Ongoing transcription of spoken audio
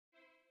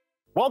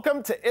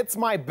Welcome to It's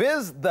My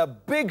Biz, the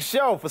big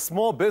show for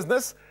small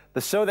business,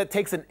 the show that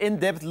takes an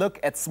in-depth look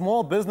at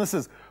small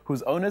businesses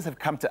whose owners have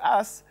come to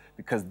us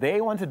because they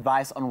want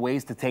advice on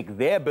ways to take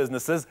their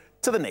businesses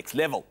to the next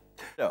level.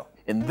 So,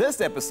 in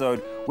this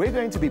episode, we're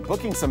going to be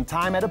booking some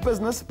time at a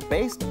business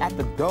based at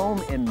the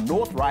Dome in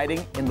North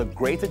Riding in the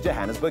Greater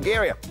Johannesburg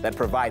area that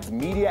provides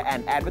media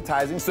and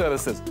advertising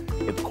services.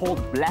 It's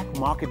called Black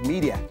Market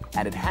Media,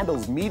 and it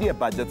handles media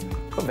budgets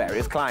for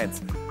various clients.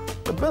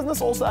 The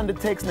business also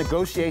undertakes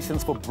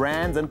negotiations for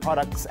brands and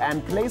products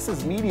and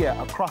places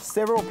media across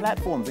several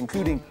platforms,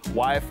 including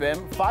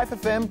YFM,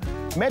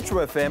 5FM,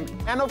 Metro FM,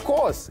 and of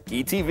course,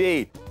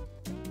 ETV.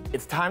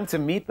 It's time to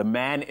meet the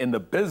man in the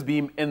biz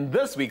beam in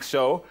this week's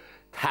show,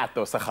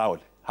 Thato Sakhaule.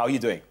 How are you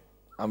doing?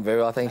 I'm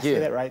very well, thank you. Did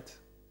I say that right?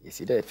 Yes,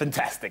 you did.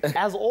 Fantastic.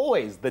 As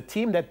always, the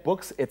team that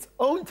books its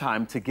own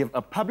time to give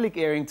a public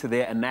airing to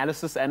their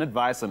analysis and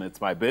advice on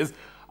It's My Biz,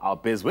 our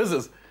Biz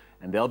Whizzes,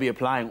 and they'll be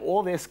applying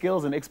all their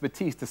skills and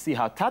expertise to see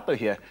how Thato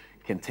here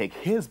can take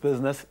his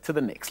business to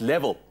the next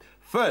level.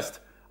 First,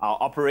 our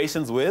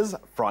operations whiz,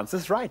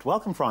 Francis Wright.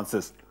 Welcome,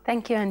 Francis.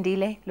 Thank you,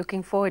 Andile.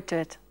 Looking forward to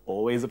it.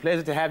 Always a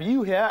pleasure to have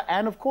you here.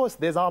 And of course,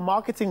 there's our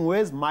marketing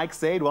whiz, Mike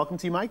Said. Welcome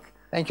to you, Mike.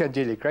 Thank you,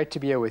 Andile. Great to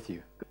be here with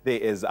you. There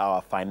is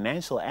our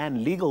financial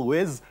and legal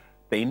whiz,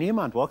 Thane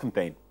Niemand. Welcome,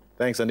 Thane.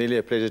 Thanks, Andile.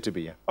 A pleasure to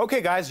be here.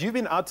 Okay, guys, you've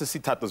been out to see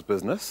Thato's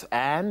business,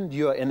 and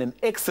you're in an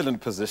excellent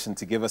position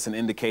to give us an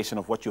indication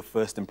of what your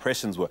first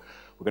impressions were.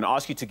 We're going to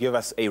ask you to give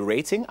us a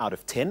rating out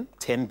of 10,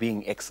 10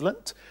 being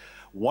excellent,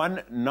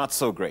 1 not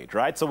so great,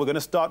 right? So we're going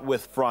to start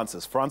with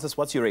Francis. Francis,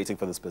 what's your rating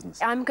for this business?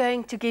 I'm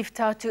going to give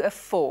Thato a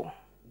 4.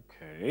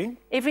 Okay.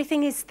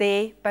 Everything is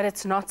there, but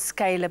it's not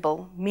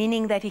scalable,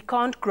 meaning that he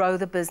can't grow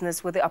the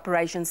business with the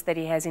operations that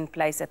he has in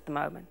place at the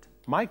moment.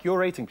 Mike, your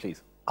rating,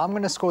 please. I'm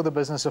going to score the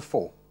business a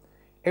 4.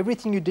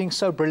 Everything you're doing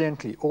so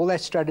brilliantly, all that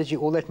strategy,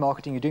 all that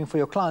marketing you're doing for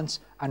your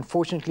clients,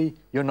 unfortunately,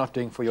 you're not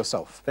doing for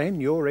yourself.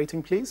 Thane, your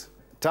rating, please.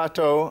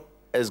 Thato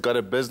has got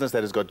a business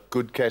that has got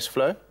good cash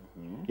flow.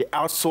 He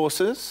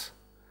outsources,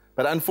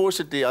 but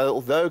unfortunately,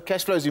 although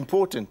cash flow is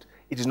important,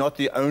 it is not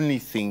the only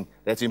thing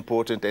that's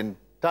important, and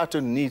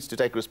Thato needs to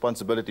take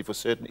responsibility for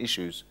certain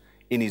issues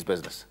in his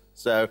business.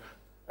 So,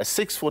 a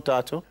 6 for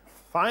Thato.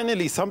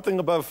 Finally, something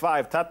above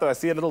 5. Thato, I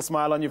see a little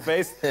smile on your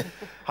face.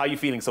 How are you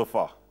feeling so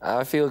far?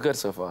 I feel good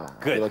so far.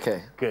 Good. I feel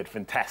okay. Good,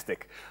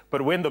 fantastic.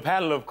 But when the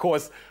panel, of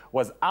course,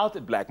 was out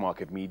at Black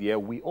Market Media,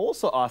 we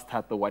also asked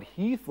Thato what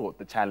he thought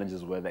the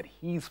challenges were that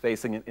he's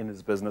facing in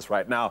his business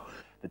right now.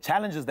 The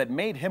challenges that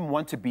made him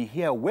want to be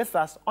here with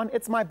us on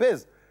It's My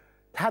Biz.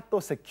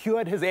 Thato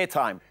secured his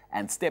airtime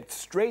and stepped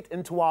straight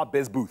into our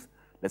biz booth.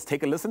 Let's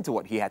take a listen to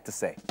what he had to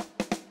say.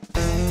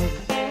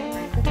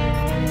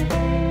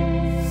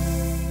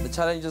 The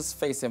challenges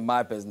facing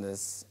my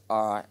business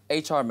are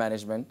HR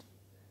management,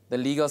 the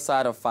legal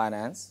side of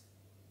finance,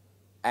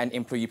 and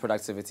employee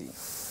productivity.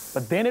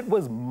 But then it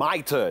was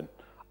my turn.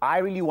 I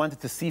really wanted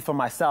to see for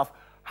myself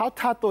how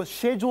Thato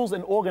schedules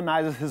and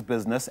organizes his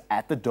business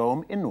at the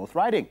Dome in North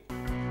Riding.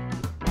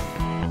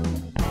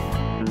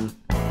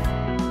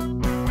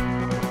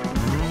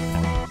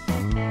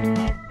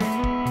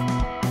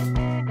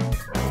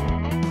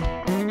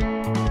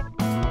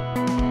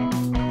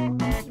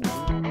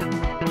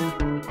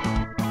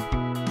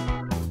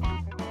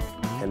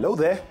 Hello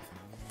there.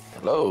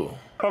 Hello,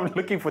 I'm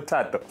looking for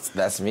Thato.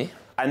 that's me,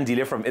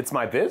 Andile from It's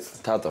My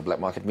Biz. Thato, Black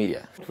Market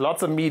Media.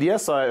 Lots of media,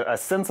 so I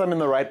sense I'm in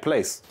the right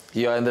place.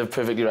 You're in the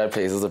perfectly right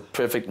place. It's the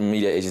perfect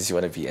media agency you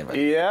want to be in, right?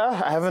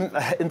 Yeah, I haven't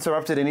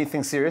interrupted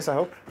anything serious, I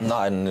hope. No,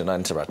 I'm not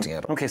interrupting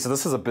at all. Okay, so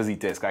this is a busy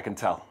desk, I can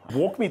tell.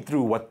 Walk me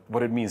through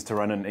what it means to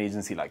run an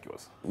agency like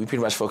yours. We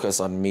pretty much focus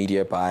on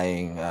media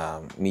buying,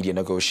 media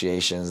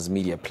negotiations,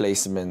 media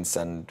placements,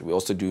 and we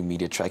also do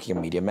media tracking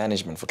and media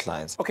management for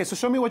clients. Okay, so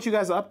show me what you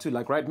guys are up to,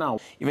 like right now.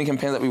 Even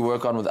campaigns that we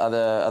work on with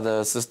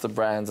other sister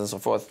brands and so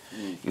forth,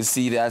 you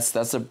see that's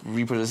a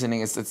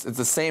repositioning. It's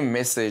the same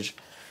message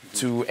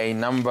to a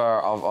number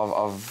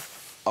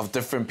of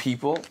different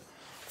people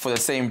for the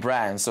same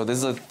brand. So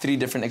these are 3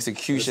 different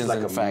executions, It's like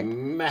in fact.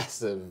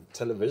 massive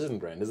television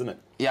brand, isn't it?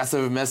 Yeah,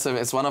 so massive.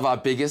 It's one of our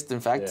biggest, in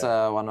fact,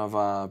 Yeah. one of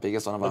our Look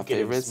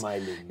favorites. at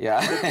him smiling. Yeah.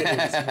 Look at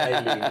him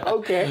smiling.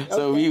 Okay.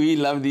 So we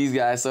love these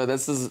guys. So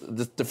this is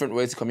the different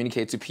ways to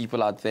communicate to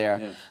people out there,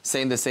 Yeah.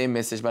 saying the same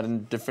message but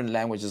in different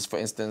languages. For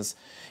instance,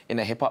 in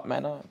a hip hop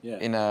manner, Yeah.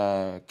 in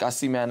a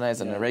Gussie manner,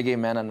 in a reggae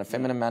manner, in a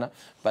feminine manner.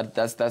 But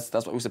that's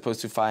what we're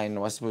supposed to find,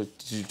 what's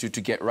supposed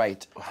to get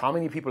right. How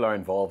many people are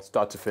involved,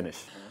 start to finish?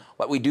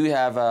 But we do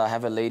have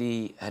a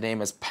lady. Her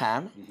name is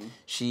Pam.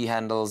 She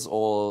handles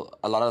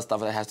a lot of stuff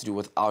that has to do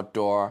with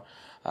outdoor,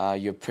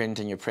 your print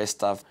and your press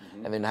stuff.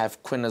 And then I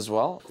have Quinn as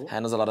well. Cool.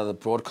 Handles a lot of the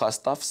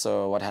broadcast stuff.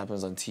 So what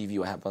happens on TV,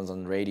 what happens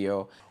on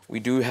radio. We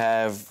do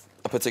have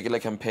a particular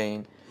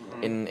campaign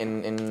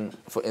in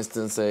for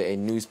instance, a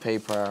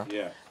newspaper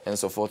and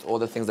so forth. All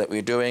the things that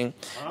we're doing,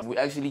 we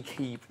actually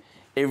keep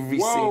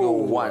every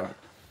single one.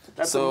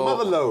 That's a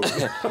mother load.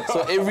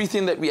 So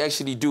everything that we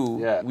actually do,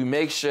 Yeah. we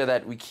make sure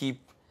that we keep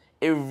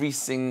every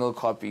single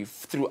copy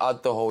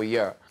throughout the whole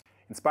year.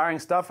 Inspiring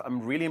stuff.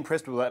 I'm really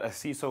impressed with what I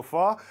see so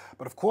far.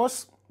 But of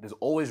course, there's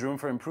always room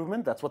for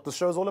improvement. That's what the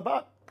show's all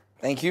about.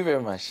 Thank you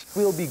very much.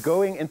 We'll be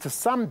going into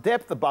some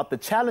depth about the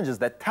challenges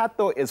that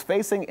Thato is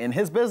facing in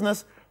his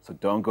business, so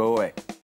don't go away.